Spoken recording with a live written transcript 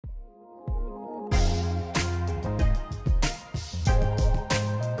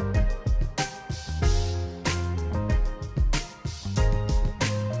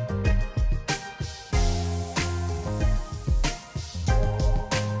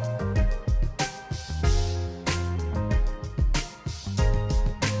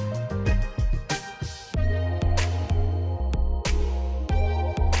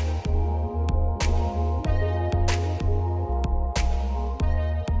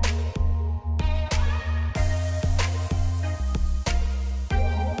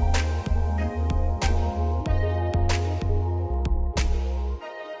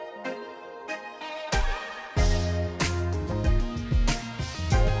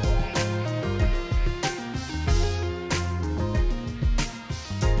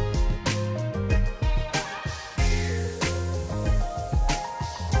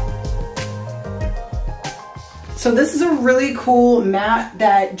So this is a really cool mat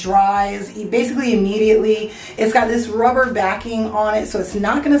that dries basically immediately. It's got this rubber backing on it, so it's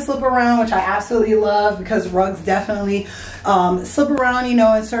not going to slip around, which I absolutely love because rugs definitely slip around, you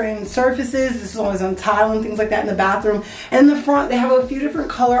know, in certain surfaces. This is always on tile and things like that in the bathroom. And in the front, they have a few different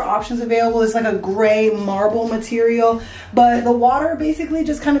color options available. It's like a gray marble material, but the water basically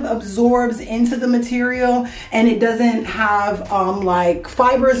just kind of absorbs into the material, and it doesn't have like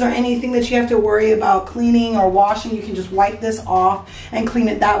fibers or anything that you have to worry about cleaning or washing. You can just wipe this off and clean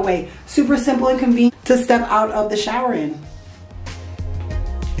it that way. Super simple and convenient to step out of the shower in.